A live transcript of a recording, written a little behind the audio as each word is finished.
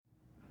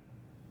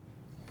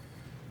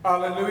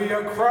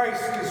Alleluia,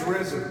 Christ is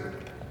risen.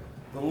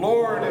 The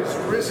Lord is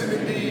risen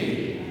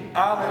indeed.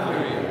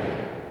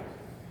 Alleluia.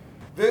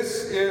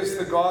 This is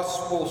the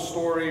gospel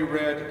story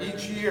read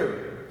each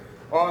year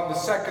on the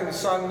second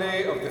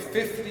Sunday of the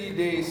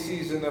 50-day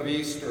season of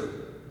Easter.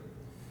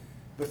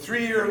 The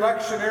three-year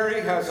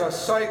lectionary has us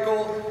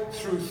cycle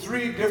through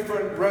three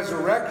different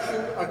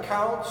resurrection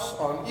accounts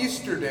on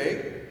Easter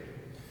Day.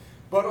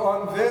 But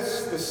on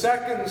this, the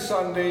second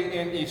Sunday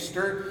in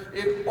Easter,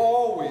 it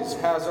always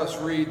has us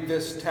read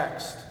this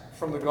text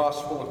from the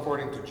Gospel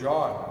according to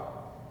John.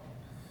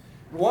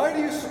 Why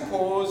do you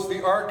suppose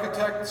the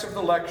architects of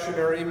the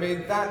lectionary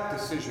made that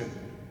decision?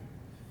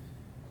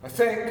 I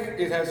think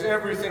it has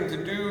everything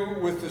to do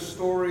with the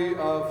story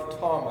of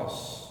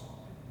Thomas,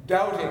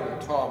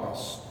 doubting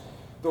Thomas,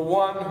 the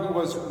one who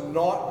was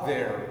not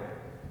there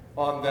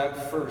on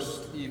that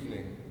first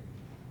evening.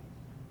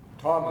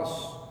 Thomas,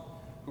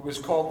 who was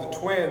called the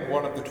twin,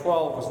 one of the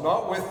 12, was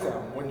not with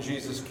them when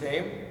Jesus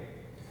came.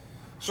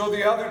 So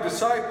the other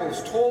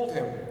disciples told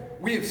him,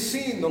 "We have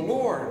seen the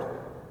Lord."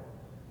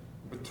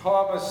 But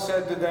Thomas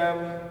said to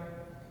them,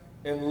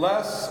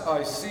 "Unless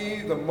I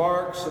see the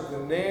marks of the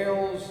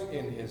nails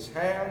in his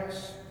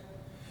hands,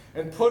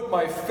 and put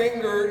my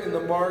finger in the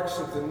marks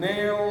of the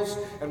nails,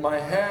 and my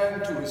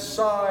hand to his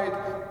side,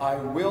 I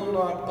will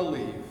not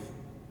believe."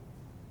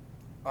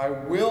 I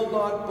will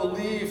not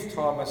believe,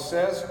 Thomas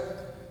says.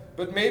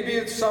 But maybe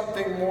it's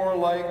something more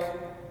like,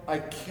 I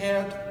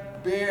can't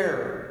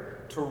bear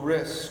to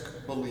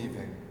risk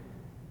believing.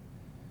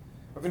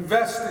 I've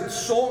invested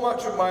so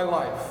much of my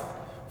life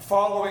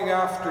following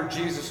after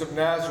Jesus of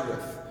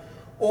Nazareth,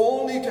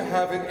 only to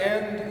have it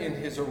end in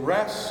his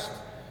arrest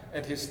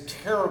and his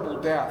terrible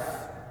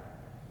death.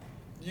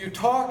 You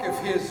talk of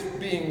his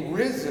being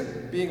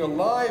risen, being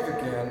alive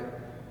again,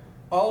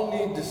 I'll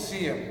need to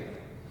see him.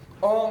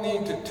 I'll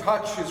need to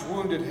touch his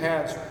wounded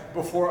hands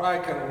before I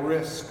can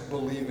risk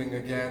believing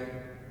again.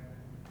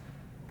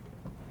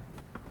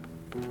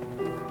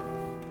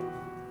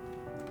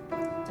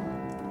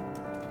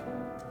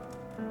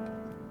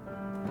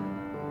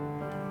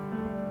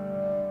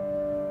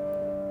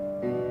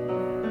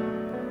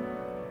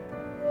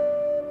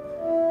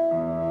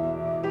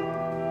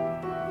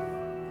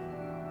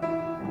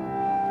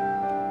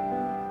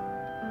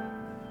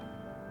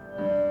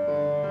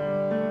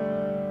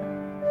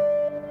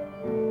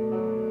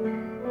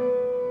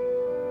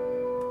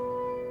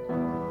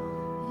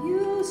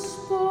 You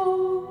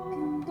spoke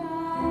and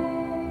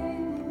I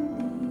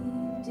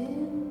believed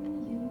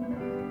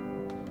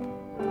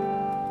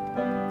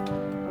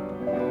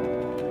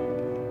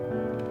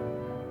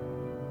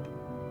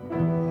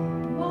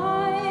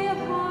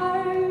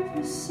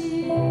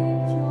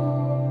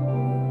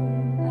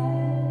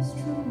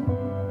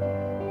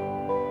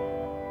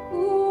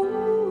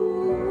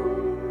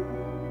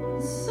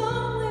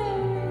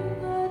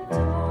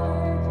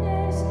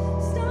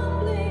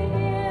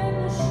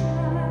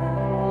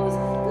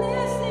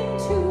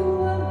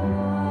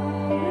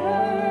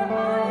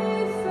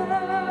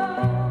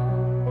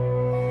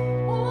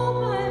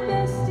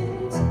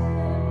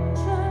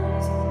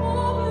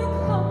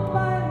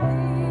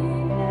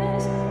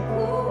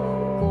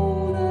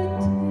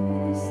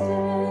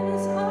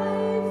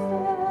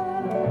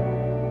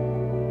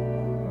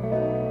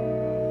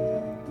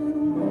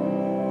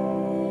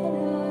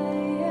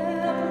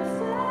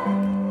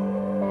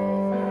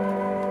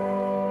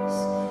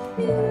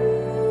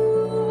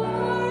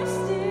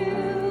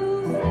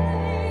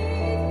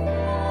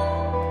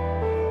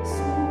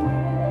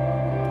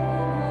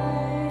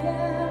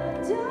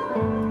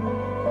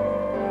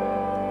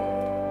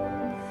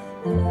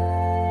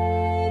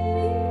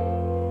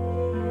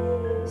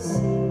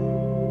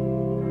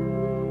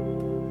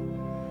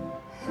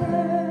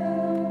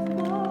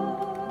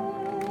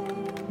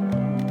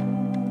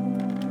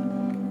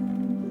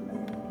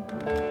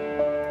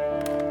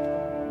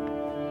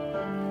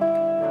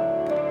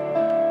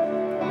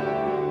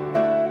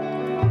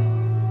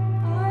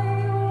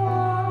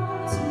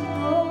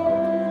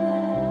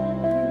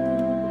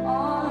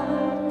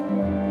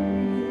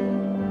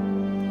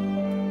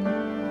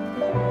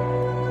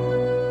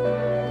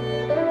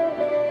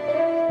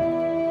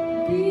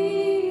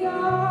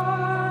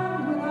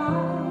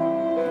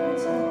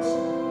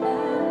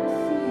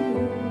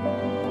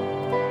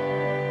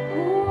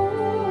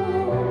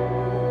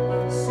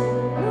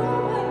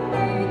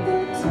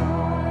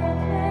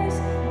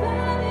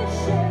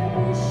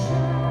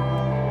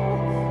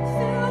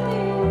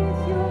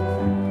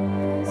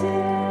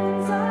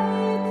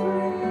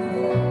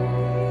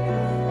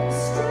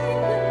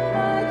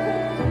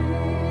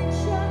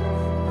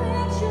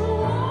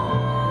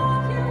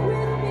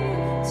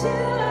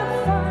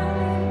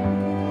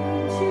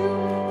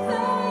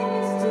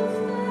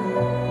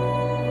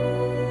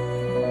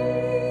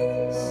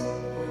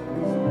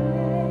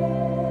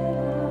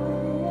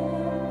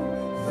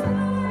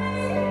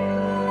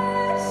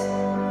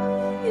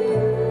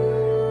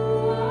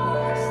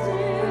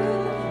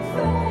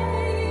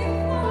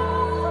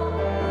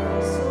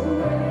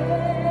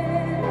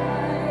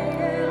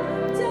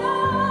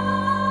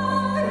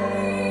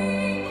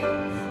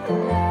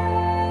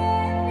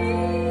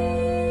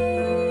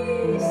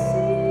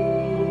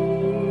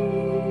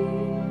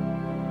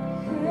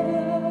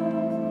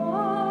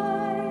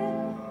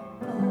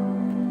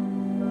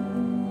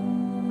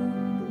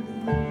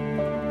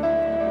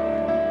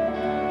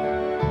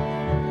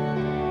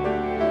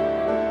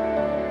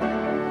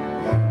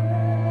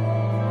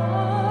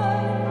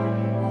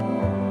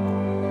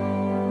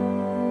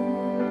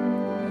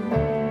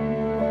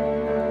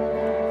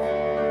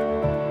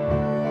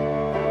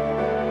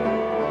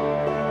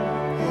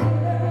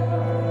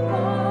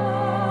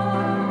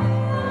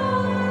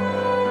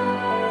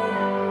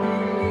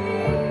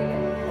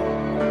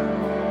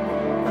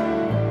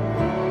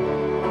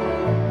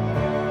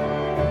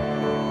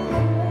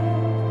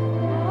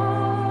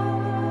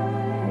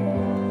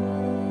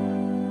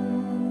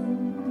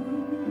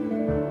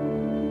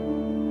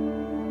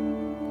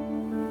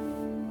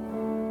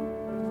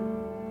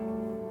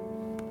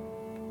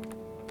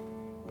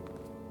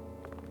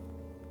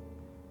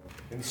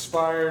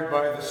inspired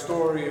by the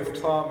story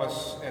of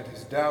Thomas and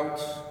his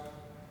doubts,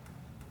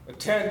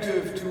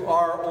 attentive to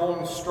our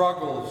own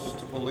struggles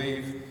to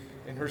believe.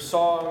 In her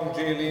song,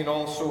 Jaylene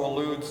also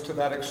alludes to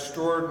that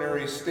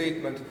extraordinary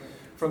statement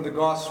from the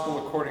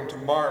Gospel according to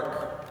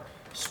Mark,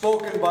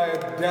 spoken by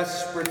a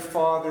desperate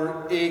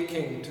father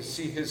aching to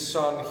see his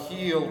son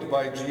healed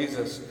by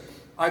Jesus.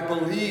 I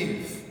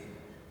believe,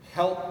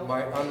 help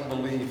my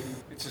unbelief.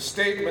 It's a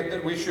statement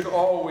that we should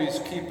always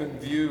keep in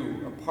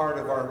view, a part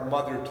of our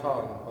mother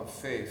tongue of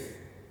faith.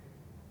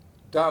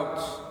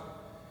 Doubts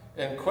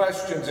and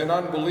questions and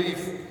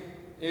unbelief,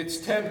 it's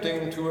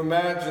tempting to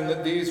imagine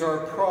that these are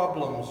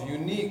problems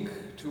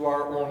unique to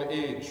our own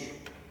age.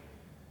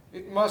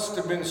 It must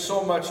have been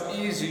so much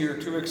easier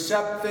to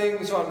accept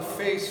things on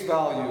face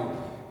value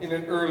in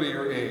an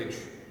earlier age,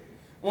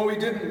 when we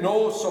didn't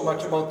know so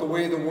much about the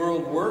way the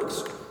world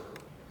works.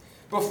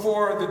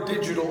 Before the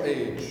digital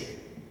age,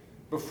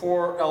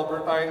 before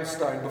Albert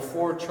Einstein,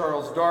 before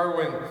Charles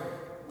Darwin,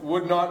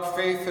 would not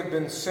faith have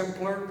been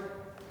simpler?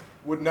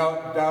 Would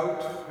not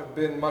doubt have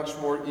been much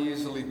more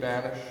easily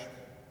banished?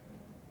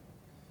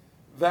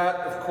 That,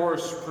 of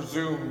course,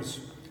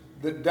 presumes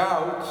that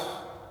doubt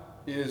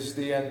is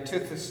the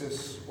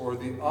antithesis or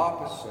the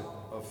opposite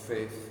of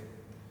faith.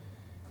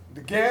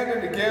 Again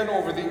and again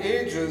over the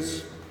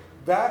ages,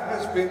 that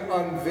has been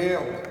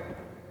unveiled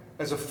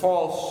as a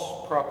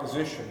false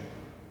proposition.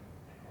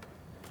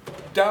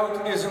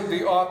 Doubt isn't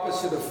the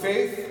opposite of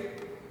faith,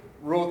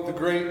 wrote the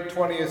great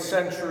 20th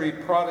century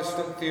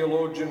Protestant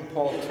theologian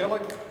Paul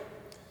Tillich.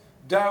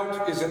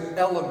 Doubt is an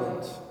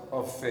element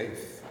of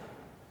faith.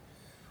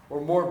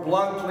 Or more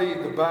bluntly,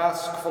 the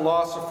Basque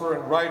philosopher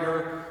and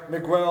writer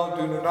Miguel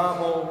de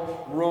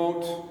Unamuno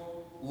wrote,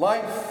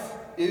 life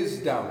is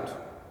doubt,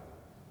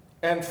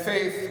 and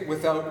faith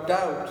without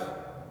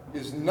doubt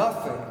is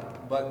nothing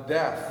but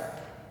death.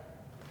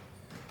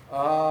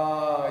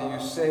 Ah,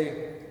 you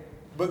say,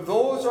 but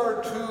those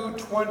are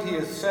two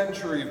 20th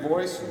century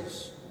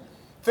voices,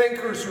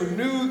 thinkers who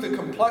knew the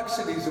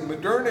complexities of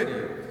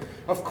modernity.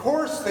 Of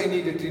course they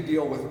needed to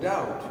deal with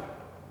doubt.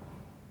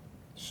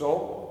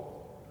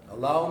 So,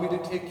 allow me to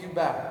take you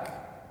back.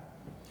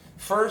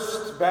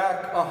 First,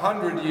 back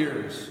 100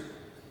 years,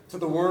 to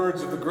the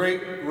words of the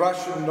great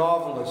Russian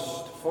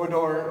novelist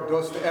Fyodor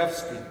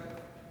Dostoevsky,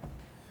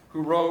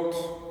 who wrote,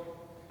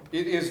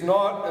 "It is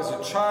not as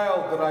a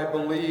child that I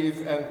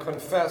believe and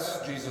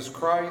confess Jesus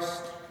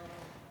Christ.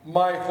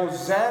 My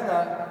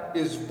Hosanna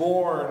is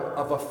born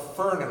of a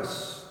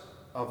furnace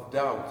of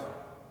doubt."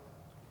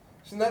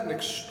 Isn't that an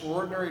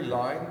extraordinary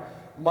line?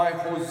 My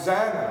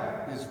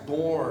Hosanna is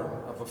born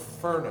of a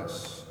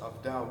furnace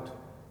of doubt.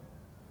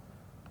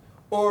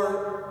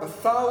 Or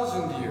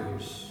 1,000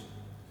 years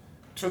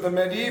to the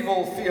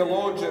medieval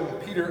theologian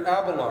Peter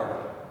Abelard,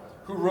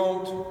 who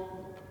wrote,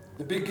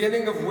 "The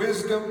beginning of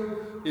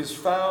wisdom is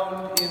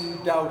found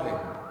in doubting.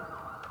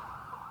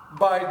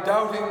 By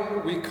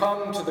doubting we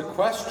come to the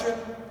question,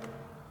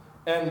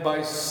 and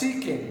by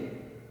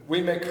seeking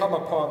we may come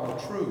upon the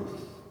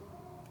truth."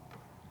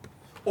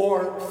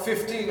 Or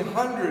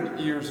 1,500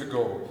 years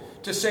ago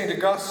to St.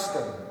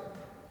 Augustine,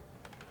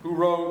 who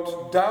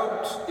wrote,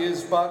 "Doubt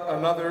is but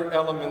another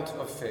element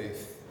of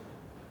faith."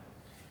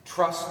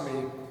 Trust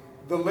me,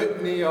 the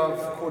litany of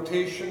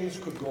quotations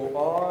could go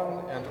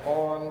on and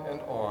on and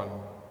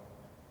on.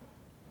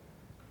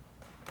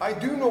 I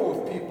do know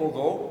of people,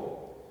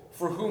 though,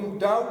 for whom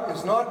doubt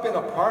has not been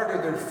a part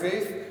of their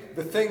faith,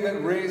 the thing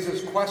that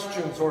raises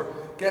questions or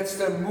gets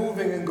them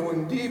moving and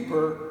going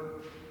deeper,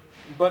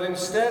 but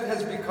instead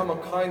has become a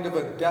kind of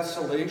a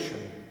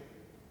desolation.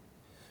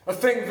 A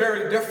thing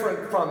very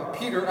different from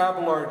Peter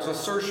Abelard's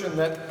assertion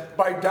that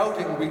by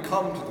doubting we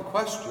come to the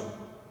question.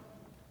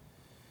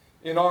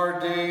 In our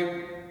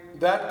day,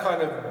 that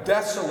kind of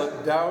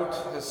desolate doubt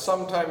has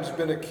sometimes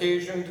been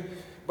occasioned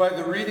by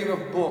the reading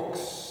of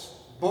books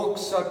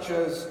such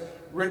as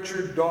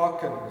Richard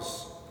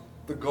Dawkins'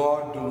 The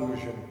God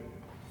Delusion,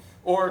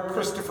 or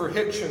Christopher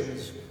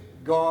Hitchens'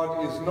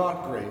 God is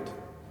Not Great.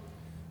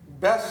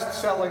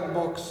 Best-selling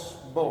books,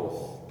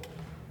 both.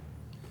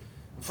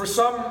 For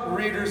some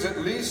readers at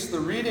least, the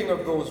reading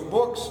of those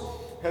books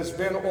has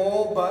been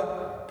all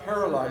but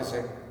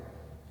paralyzing,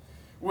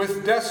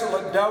 with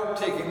desolate doubt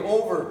taking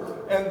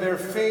over and their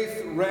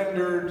faith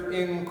rendered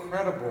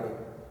incredible,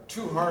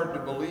 too hard to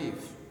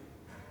believe.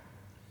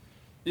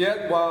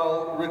 Yet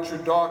while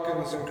Richard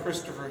Dawkins and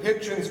Christopher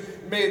Hitchens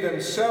may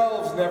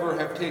themselves never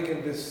have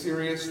taken this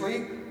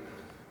seriously,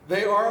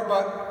 they are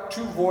but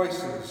two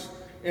voices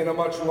in a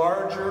much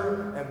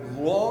larger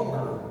and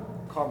longer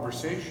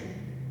conversation.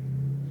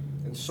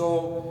 And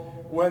so,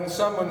 when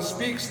someone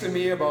speaks to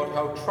me about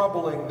how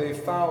troubling they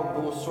found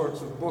those sorts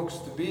of books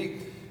to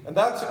be, and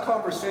that's a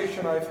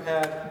conversation I've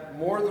had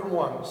more than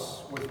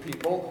once with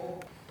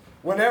people,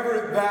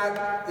 whenever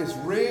that is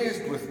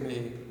raised with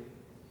me,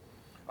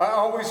 I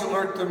always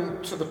alert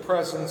them to the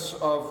presence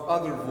of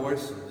other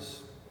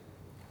voices.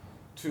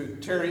 To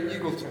Terry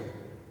Eagleton,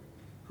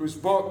 whose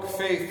book,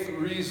 Faith,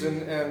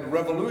 Reason, and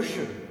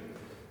Revolution,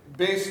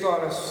 based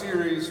on a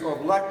series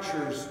of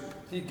lectures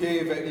he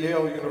gave at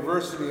Yale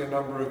University a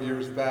number of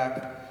years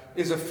back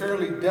is a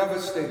fairly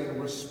devastating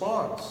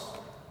response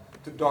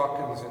to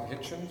Dawkins and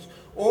Hitchens,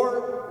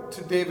 or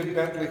to David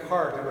Bentley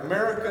Hart, an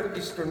American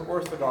Eastern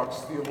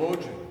Orthodox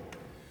theologian,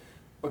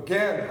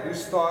 again,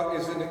 whose thought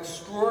is an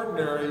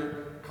extraordinary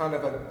kind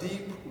of a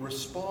deep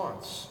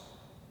response.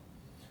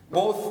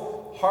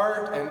 Both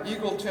Hart and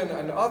Eagleton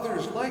and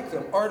others like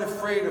them aren't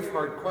afraid of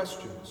hard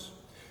questions.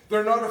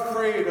 They're not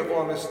afraid of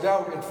honest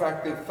doubt. In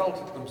fact, they've felt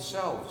it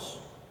themselves.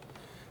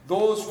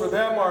 Those for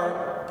them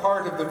are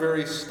part of the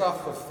very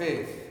stuff of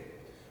faith.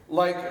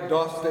 Like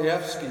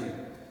Dostoevsky,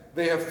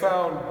 they have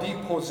found deep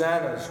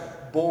hosannas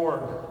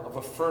born of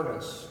a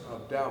furnace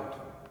of doubt.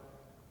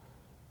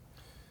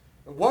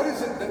 And what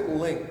is it that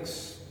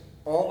links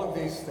all of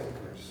these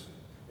thinkers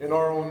in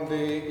our own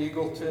day,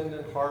 Eagleton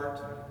and Hart,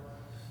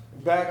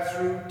 back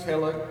through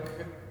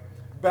Tillich,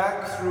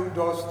 back through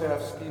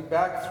Dostoevsky,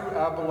 back through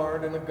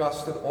Abelard and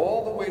Augustine,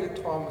 all the way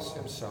to Thomas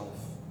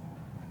himself?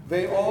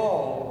 They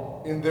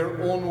all, in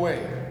their own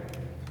way,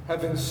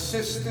 have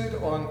insisted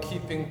on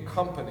keeping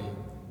company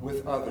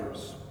with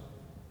others.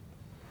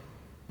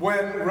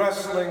 When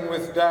wrestling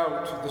with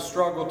doubt, the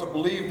struggle to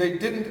believe, they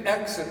didn't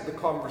exit the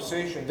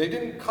conversation. They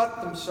didn't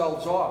cut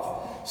themselves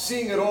off,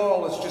 seeing it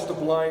all as just a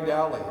blind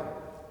alley.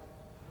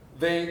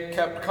 They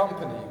kept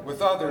company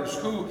with others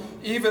who,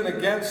 even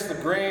against the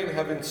grain,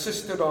 have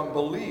insisted on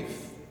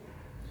belief,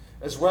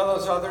 as well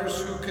as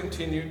others who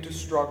continued to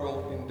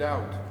struggle in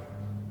doubt.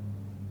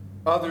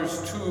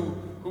 Others, too,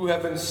 who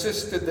have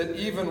insisted that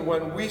even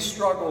when we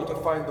struggle to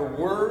find the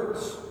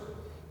words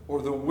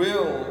or the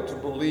will to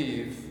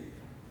believe,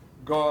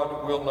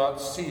 God will not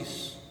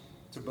cease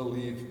to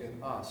believe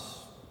in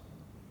us.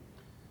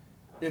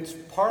 It's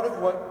part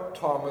of what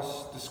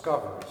Thomas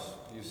discovers,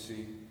 you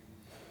see.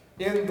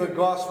 In the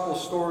gospel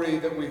story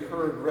that we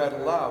heard read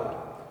aloud,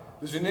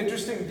 there's an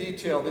interesting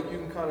detail that you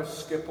can kind of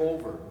skip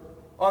over.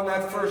 On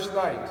that first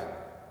night,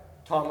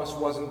 Thomas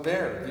wasn't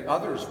there. The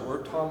others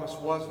were, Thomas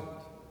wasn't.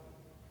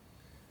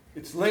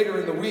 It's later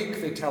in the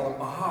week they tell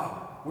him,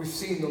 aha, we've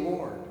seen the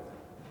Lord.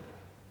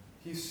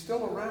 He's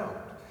still around.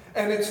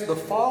 And it's the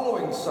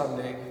following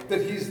Sunday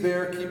that he's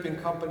there keeping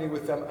company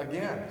with them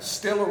again,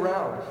 still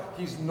around.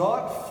 He's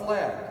not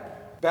fled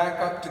back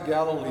up to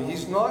Galilee.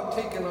 He's not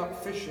taken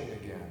up fishing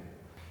again.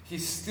 He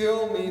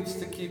still needs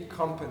to keep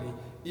company,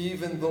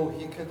 even though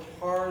he can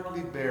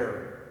hardly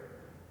bear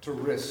to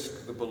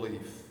risk the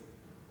belief.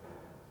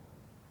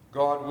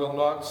 God will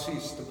not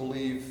cease to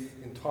believe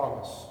in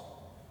Thomas,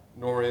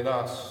 nor in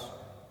us.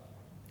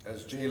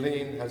 As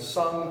Jaylene has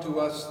sung to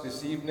us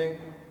this evening,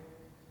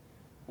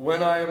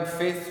 when I am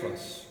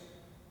faithless,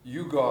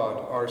 you,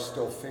 God, are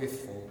still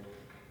faithful.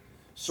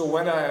 So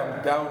when I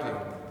am doubting,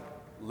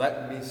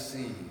 let me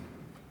see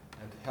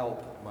and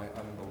help my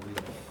unbelief.